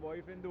නැහැ. ෆ්‍රෙන්ඩ්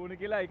බොයිෆ්‍රෙන්ඩ් ඕනේ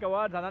කියලා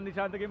එකවා සනත්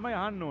නිශාන්තගෙන්මයි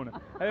අහන්න ඕන.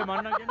 හැබැයි මම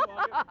නම් කියන්නේ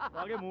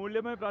වාගේ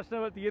මූල්‍යමය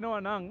ප්‍රශ්න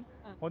තියෙනවා නම්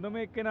හොඳම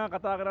එක්කෙනා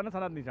කතා කරන්න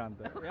සනත් නිශාන්ත.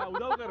 එයා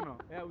උදව්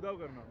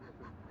කරනවා.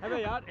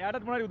 හැබැයි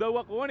එයාටත් මොනවාරි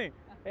උදව්වක් ඕනේ.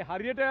 ඒ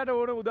හරියට යට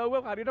ඕන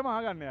උදව්වක් හරියටම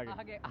අහගන්න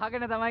යාගේ.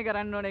 අහගෙන තමයි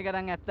කරන්න ඕනේ. ඒක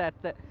නම්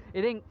ඇත්ත.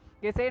 ඉතින්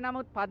කෙසේ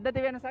නමුත්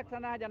පද්ධති වෙනසක්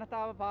සඳහා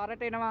ජනතාව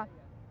පාරට එනවා.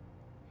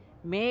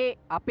 මේ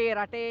අපේ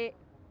රටේ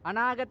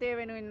අනාගතය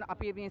වෙනුවෙන්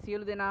අපි මේ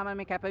සියලු දෙනාම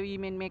මේ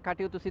කැපවීමෙන් මේ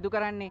කටයුතු සිදු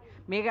කරන්නේ.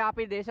 මේක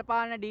අපි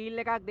දේශපාලන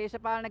ඩීල් එකක්,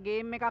 දේශපාලන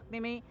ගේම් එකක්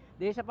නෙමෙයි,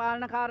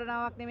 දේශපාලන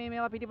කාරණාවක් නෙමෙයි.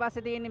 මේවා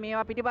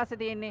පිටිපස්සේ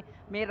තියෙන්නේ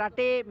මේ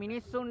රටේ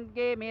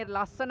මිනිස්සුන්ගේ මේ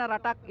ලස්සන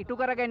රටක් ඉටු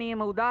කර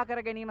ගැනීම, උදා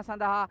කර ගැනීම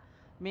සඳහා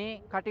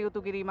මේ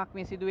කටයුතු කිරීමක්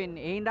මේ සිදු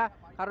වෙන්නේ. ඒ හින්දා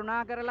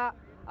කරුණා කරලා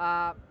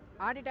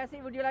Auntie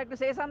Tassie, would you like to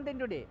say something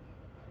today?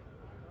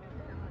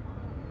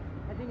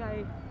 I think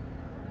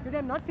today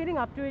I'm not feeling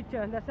up to it.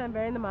 That's why I'm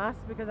wearing the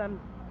mask, because I'm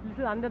a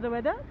little under the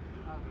weather.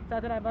 So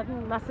that I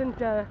mustn't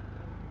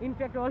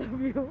infect all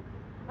of you.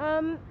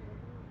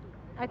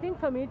 I think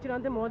for me,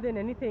 Chiranta, more than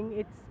anything,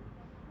 it's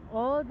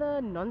all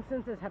the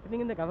nonsense that's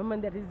happening in the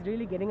government that is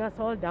really getting us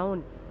all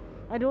down.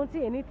 I don't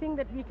see anything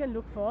that we can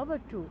look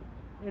forward to.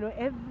 You know,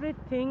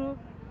 everything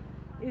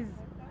is,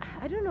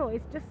 I don't know,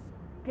 it's just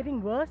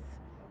getting worse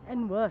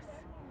and worse.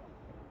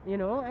 You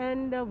know,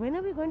 and when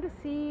are we going to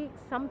see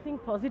something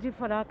positive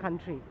for our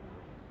country?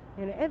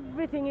 You know,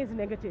 everything is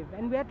negative,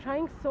 and we are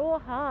trying so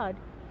hard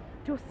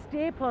to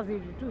stay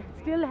positive, to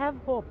still have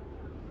hope.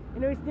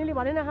 You know, it's nearly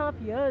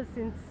 1.5 years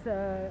since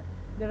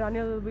the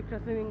Ranil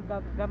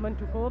Wickremesinghe government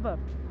took over.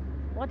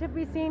 What have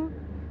we seen?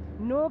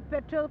 No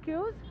petrol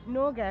queues,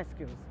 no gas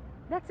queues.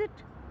 That's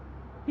it.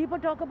 People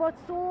talk about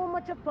so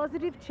much of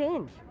positive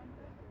change.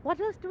 What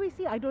else do we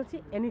see? I don't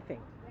see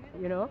anything,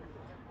 you know.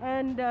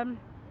 And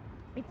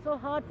it's so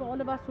hard for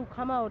all of us who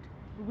come out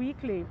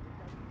weekly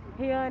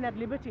here and at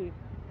Liberty.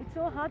 It's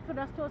so hard for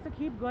us to also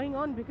keep going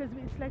on, because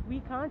it's like we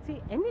can't see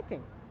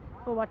anything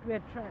for what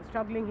we're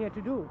struggling here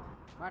to do.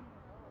 But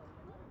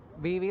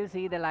we will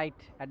see the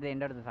light at the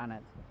end of the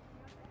tunnel.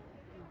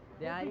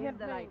 There is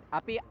the light.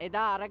 අපි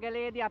එදා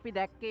අරගලයේදී අපි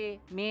දැක්කේ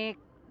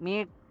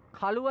මේ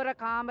කළුවර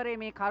කාමරේ,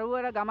 මේ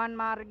කරුවර ගමන්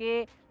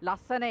මාර්ගයේ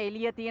ලස්සන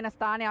එළිය තියෙන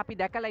ස්ථානය අපි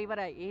දැකලා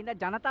ඉවරයි. ඒ හින්දා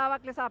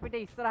ජනතාවක් ලෙස අපිට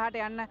ඉස්සරහට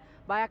යන්න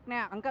බයක්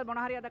නැහැ. අංකල් මොන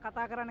හරි අද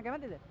කතා කරන්න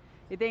කැමතිද?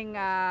 ඉතින්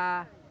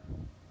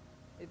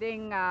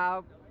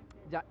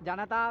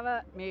ජනතාව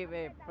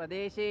මේ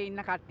ප්‍රදේශයේ ඉන්න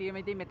කට්ටියම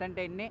ඉතින් මෙතනට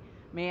එන්නේ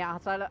මේ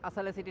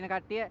අසල සිටින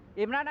කට්ටිය.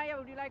 ඉම්රාන් අයියා,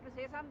 would you like to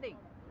say something?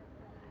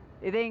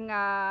 ඉතින්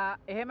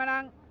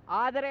එහෙමනම්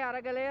ආදරේ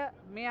අරගලය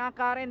මේ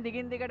ආකාරයෙන්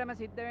දිගින් දිගටම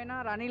සිද්ධ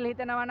වෙනවා. රනිල්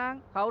හිතනවා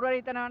නම්, කවුරු හරි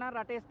හිතනවා නම්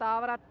රටේ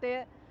ස්ථාවරත්වය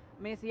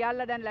මේ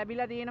සියල්ල දැන්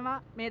ලැබිලා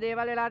තියෙනවා. මේ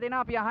දේවල් වෙලා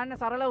තියෙනවා. අපි අහන්න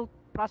සරල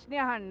ප්‍රශ්න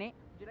අහන්නේ.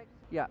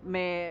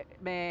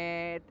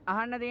 මේ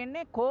අහන්න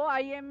දෙන්නේ කෝ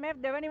IMF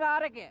දෙවනි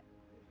වාරකය.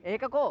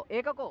 ඒක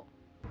කෝ?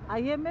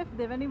 IMF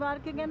දෙවනි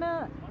වාර්කය ගැන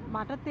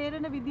මට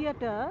තේරෙන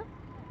විදියට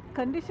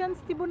කන්ඩිෂන්ස්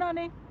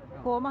තිබුණානේ.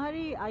 කොහොම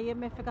හරි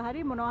IMF එක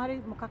හරි මොනවා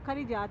හරි මොකක්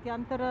හරි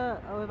ජාත්‍යන්තර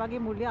ඔය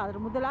වගේ මුල්‍ය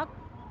අරමුදලක්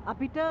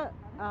අපිට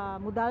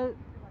මුදල්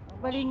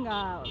වලින්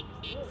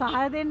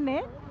සහාය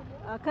දෙන්නේ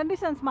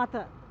කන්ඩිෂන්ස් මත.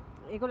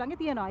 ඒගොල්ලන්ගේ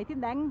තියෙනවා.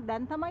 ඉතින්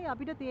දැන් තමයි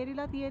අපිට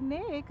තේරිලා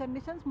තියෙන්නේ ඒ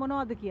කන්ඩිෂන්ස්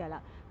මොනවද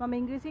කියලා. මම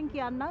ඉංග්‍රීසියෙන්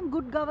කියන්නම්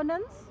good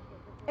governance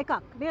එකක්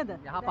නේද?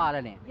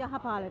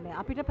 යහපාලනය.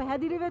 අපිට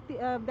පැහැදිලිව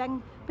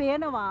දැන්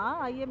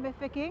පේනවා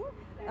IMF එකෙන්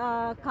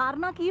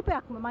කාරණා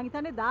කීපයක්ම මම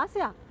හිතන්නේ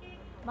 16ක්.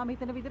 මම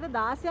හිතන විදිහට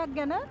 16ක්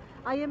ගැන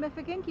IMF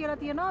එකෙන්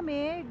කියලා තියෙනවා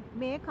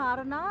මේ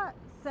කාරණා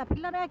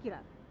සැපිලා නැහැ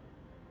කියලා.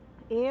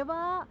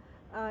 ඒවා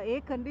ඒ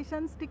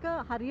කන්ඩිෂන්ස් ටික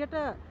හරියට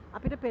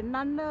අපිට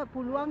පෙන්වන්න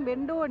පුළුවන්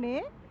වෙන්න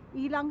ඕනේ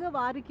ඊළඟ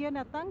වාරිකය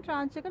නැත්තම්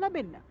ට්‍රාන්ච් එක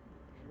ලැබෙන්න.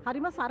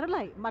 හරිම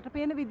සරලයි. මට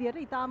පේන විදියට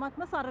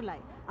ඉතාමත්ම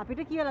සරලයි.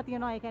 අපිට කියලා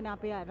තියෙනවා, ඒ කියන්නේ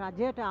අපේ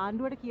රජයට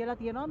ආණ්ඩුවට කියලා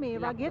තියෙනවා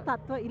මේ වගේ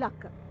තත්ත්ව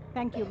ඉලක්ක.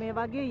 thank you. මේ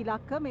වගේ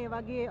ඉලක්ක, මේ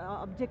වගේ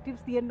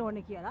ඔබ්ජෙක්ටිව්ස් තියෙන්න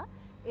ඕනේ කියලා.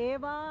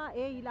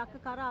 ඒ ඉලක්ක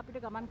කරා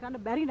අපිට ගමන්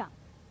කරන්න බැරි නම්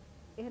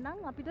එහෙනම්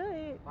අපිට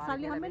ඒ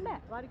සල්ලි හම්බෙන්නේ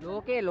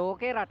නැහැ.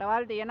 ලෝකේ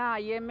රටවල් තියෙන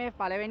IMF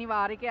පළවෙනි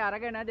වාරිකය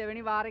අරගෙන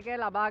දෙවෙනි වාරිකය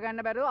ලබා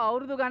ගන්න බැරුව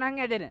අවුරුදු ගණන්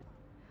ඇදෙන.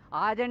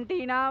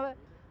 ආජන්ටීනාව,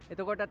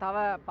 එතකොට තව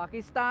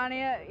පාකිස්තානය,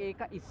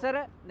 ඒක ඉස්සර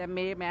දැන්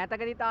මේ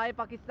මෑතකදීත් ආයේ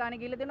පාකිස්තානෙ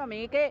ගිහිල්ලා දෙනවා.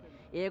 මේකේ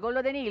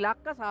ඒගොල්ලෝ දෙන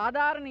ඉලක්ක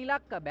සාධාරණ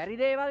ඉලක්ක, බැරි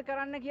දේවල්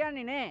කරන්න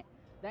කියන්නේ නැහැ.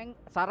 දැන්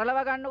සරලව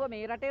ගන්නකො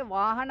මේ රටේ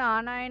වාහන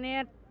ආනයනය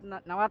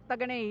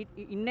නවත්තගෙන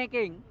ඉන්න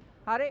එකෙන්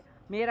හරි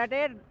මේ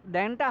රටේ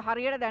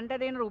දැන්ට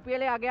දෙන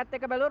රුපියලේ අගයත්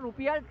එක බැලුවොත්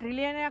රුපියල්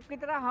ට්‍රිලියනයක්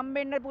විතර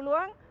හම්බෙන්න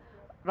පුළුවන්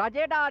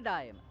රජයට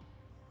ආදායම.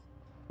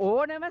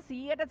 ඕනම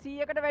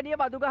 100කට වැඩිය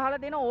බදු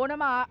ගහලා දෙන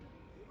ඕනම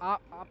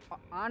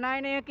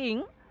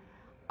ආනයනයකින්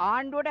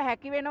ආණ්ඩුවට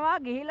හැකි වෙනවා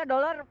ගිහිල්ලා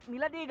ඩොලර්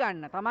මිලදී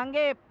ගන්න.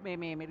 තමන්ගේ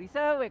මේ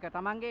රිසර්ව් එක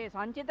තමන්ගේ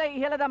සංචිත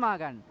ඉහළ දමා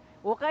ගන්න.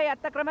 ඕකයි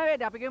ඇත්ත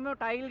ක්‍රමවේදය. අපි කියමු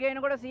ටයිල්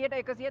ගේනකොට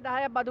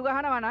 110ක් බදු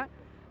ගහනවා නම්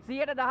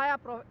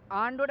 10%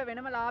 ආණ්ඩුවට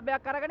වෙනම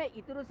ලාභයක් අරගෙන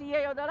ඉතුරු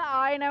 100 යොදලා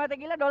ආයෙ නැවත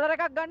ගිහලා ඩොලර්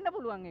එකක් ගන්න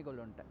පුළුවන්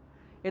ඒගොල්ලොන්ට.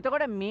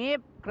 එතකොට මේ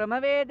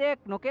ක්‍රමවේදය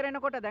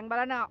නොකරනකොට දැන්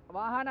බලන්න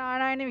වාහන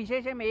ආනයනය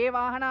විශේෂයෙන් මේ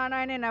වාහන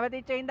ආනයනය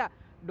නැවතිච්ච හින්දා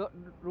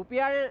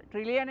රුපියල්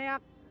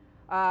ට්‍රිලියනයක්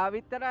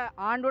විතර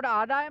ආණ්ඩුවට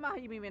ආදායම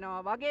හිමි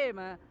වෙනවා වගේම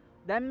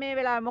දැන් මේ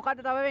වෙලාවේ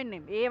මොකද්ද තව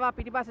වෙන්නේ? ඒවා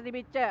පිටිපස්සේ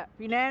තිබිච්ච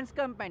ෆිනෑන්ස්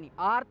කම්පැනි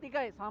ආර්ථික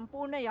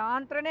සම්පූර්ණ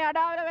යාන්ත්‍රණය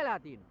අඩාවල වෙලා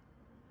තියෙනවා.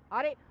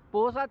 හරි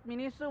පෝසත්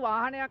මිනිස්සු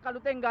වාහනයක්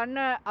අලුතෙන් ගන්න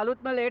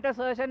අලුත්ම ලේටස්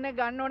වර්ෂන් එක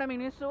ගන්න ඕන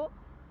මිනිස්සු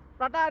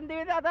රට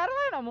අන්තිමේදී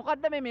අතාරලා යනවා.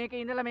 මොකද්ද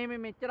මේකේ ඉඳලා මේ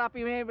මෙච්චර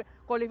අපි මේ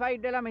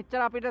ක්වොලිෆයිඩ් වෙලා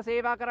මෙච්චර අපිට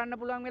සේවා කරන්න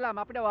පුළුවන් වෙලා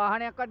අපිට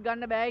වාහනයක්වත්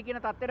ගන්න බෑයි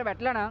කියන තත්ත්වයට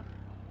වැටලා නම්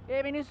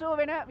ඒ මිනිස්සු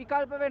වෙන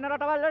විකල්ප වෙන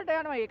රටවල් වලට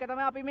යනවා. ඒක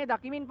තමයි අපි මේ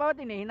දකිමින්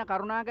පවතින්නේ. එහෙනම්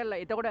කරුණා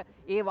කරලා එතකොට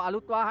ඒ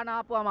අලුත් වාහන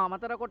ආපුවම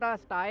අමතර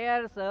කොටස්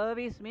ටයර්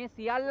සර්විස් මේ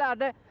සියල්ල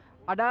අද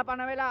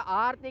අඩාපන වෙලා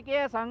ආර්ථිකය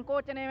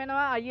සංකෝචනය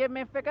වෙනවා.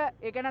 IMF එක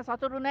ඒක ගැන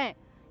සතුටු නැහැ.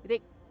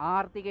 ඉතින්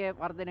ආර්ථිකය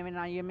වර්ධනය වෙන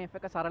IMF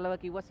එක සරලව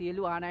කිව්වා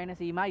සියලු ආනයන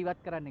සීමා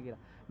ඉවත් කරන්න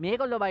කියලා.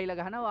 මේගොල්ලෝ බයිලා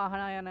ගහන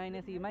වාහන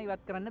ආනයන සීමා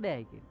ඉවත් කරන්න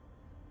බෑයි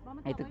කියලා. මම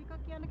තව එකක්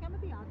කියන්න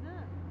කැමතියි.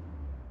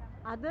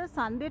 අද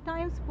Sunday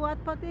Times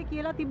පුවත්පතේ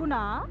කියලා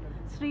තිබුණා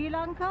Sri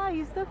Lanka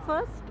is the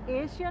first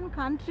Asian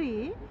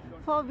country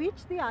for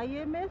which the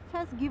IMF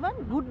has given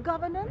good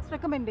governance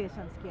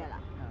recommendations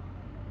කියලා.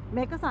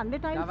 මේක Sunday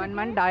Times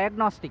government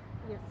diagnostic.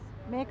 Yes.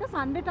 මේක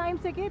Sunday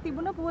Times එකේ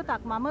තිබුණ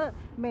පුවතක්. මම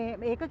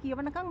මේක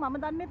කියවනකම් මම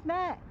දන්නෙත්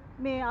නෑ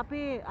මේ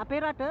අපේ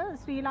රට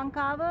ශ්‍රී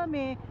ලංකාව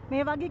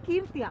මේ වගේ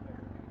කීර්තියක්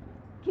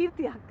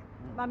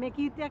මම මේ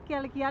කීර්තියක්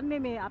කියලා කියන්නේ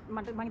මේ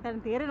මට මම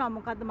හිතන්නේ තේරෙනවා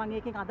මොකද්ද මම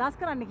ඒකෙන් අදහස්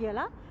කරන්න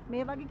කියලා.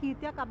 මේ වගේ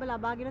කීර්තියක් අප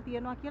ලබාගෙන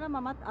තියෙනවා කියලා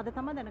මමත් අද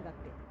තමයි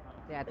දැනගත්තේ.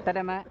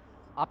 ඇත්තටම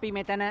අපි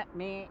මෙතන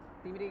මේ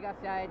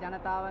තිමිරිගස්සයාවේ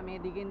ජනතාව මේ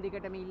දිගින්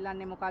දිගටම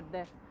ඉල්ලන්නේ මොකද්ද?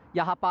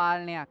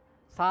 යහපාලනයක්.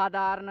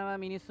 සාධාරණව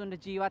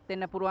මිනිස්සුන්ට ජීවත්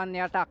වෙන්න පුරුවන්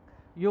යටක්.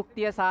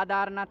 යුක්තිය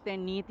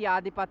සාධාරණත්වයෙන් නීති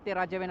ආධිපත්‍ය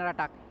රජ වෙන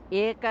රටක්.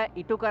 ඒක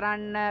ඉටු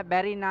කරන්න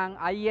බැරි නම්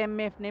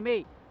IMF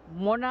නෙමෙයි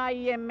මොන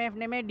IMF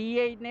නෙමෙයි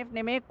D8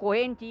 නෙමෙයි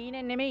කොහෙන්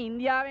චීනෙන් නෙමෙයි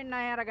ඉන්දියාවෙන්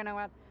ණය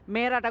අරගෙනවත්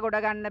මේ රට ගොඩ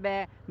ගන්න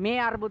බෑ. මේ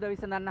අර්බුද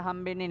විසඳන්න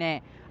හම්බෙන්නේ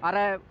නෑ. අර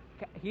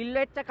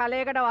හිල්වෙච්ච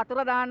කලයකට වතුර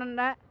දාන්න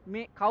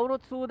මේ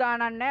කවුරුත්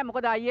සූදානම් නෑ.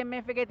 මොකද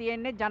IMF එකේ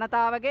තියෙන්නේ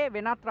ජනතාවගේ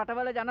වෙනත්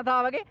රටවල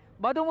ජනතාවගේ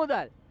බදු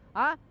මුදල්.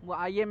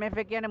 IMF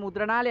එක කියන්නේ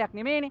මුද්‍රණාලයක්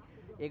නෙමෙයිනේ.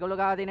 ඒගොල්ලෝ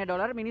ගාව තියෙන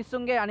ඩොලර්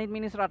මිනිස්සුන්ගේ අනිත්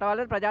මිනිස්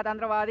රටවල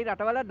ප්‍රජාතන්ත්‍රවාදී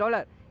රටවල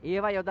ඩොලර්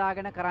ඒවා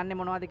යොදාගෙන කරන්නේ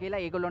මොනවද කියලා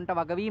ඒගොල්ලොන්ට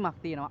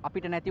වගවීමක් තියෙනවා.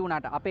 අපිට නැති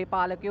වුණාට අපේ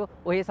පාලකයෝ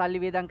ඔහේ සල්ලි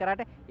වියදම්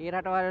කරාට ඒ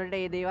රටවල වලට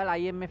මේ දේවල්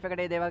IMF එකට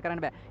මේ දේවල්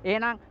කරන්න බෑ.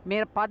 එහෙනම්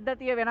මේ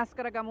පද්ධතිය වෙනස්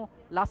කරගමු.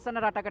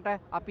 ලස්සන රටකට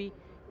අපි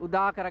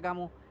උදා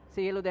කරගමු.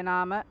 සියලු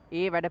දෙනාම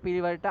ඒ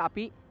වැඩපිළිවෙලට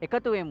අපි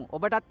එකතු වෙමු.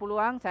 ඔබටත්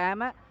පුළුවන්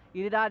සෑම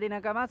ඉරිදා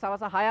දිනකම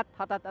සවස 6ත්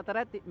 7ත් අතර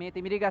මේ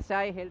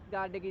තිමිරිගස්සාවේ හෙල්ත්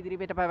ගාඩ් එක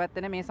ඉදිරිපිට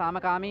පැවැත්වෙන මේ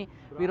සාමකාමී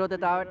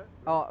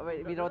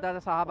විරෝධතාවට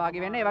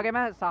සහභාගී වෙන්න. ඒ වගේම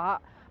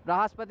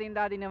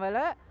බ්‍රහස්පතින්දා දිනවල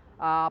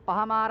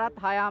 5මාරත්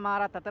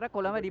 6මාරත් අතර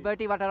කොළඹ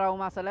ලිබර්ටි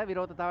වටරවුම අසල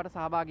විරෝධතාවට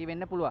සහභාගී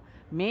වෙන්න පුළුවන්.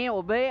 මේ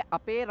ඔබේ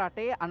අපේ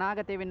රටේ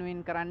අනාගතය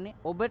වෙනුවෙන් කරන්නේ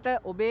ඔබට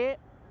ඔබේ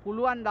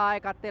පුළුවන්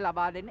දායකත්වය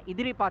ලබා දෙන්න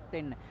ඉදිරිපත්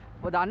වෙන්න.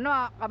 ඔබ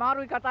දන්නවා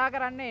අමාරුයි කතා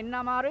කරන්න එන්න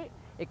අමාරුයි.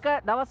 එක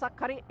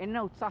දවසක් හරි එන්න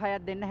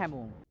උත්සාහයක් දෙන්න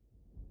හැමෝම.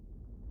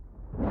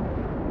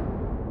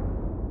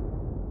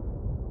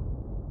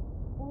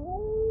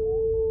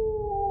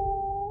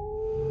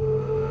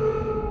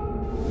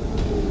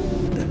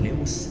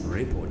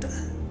 රිපෝටර්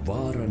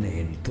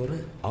වාරණයෙන් තොර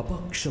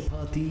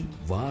අපක්ෂපාතී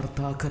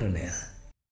වාර්තාකරණය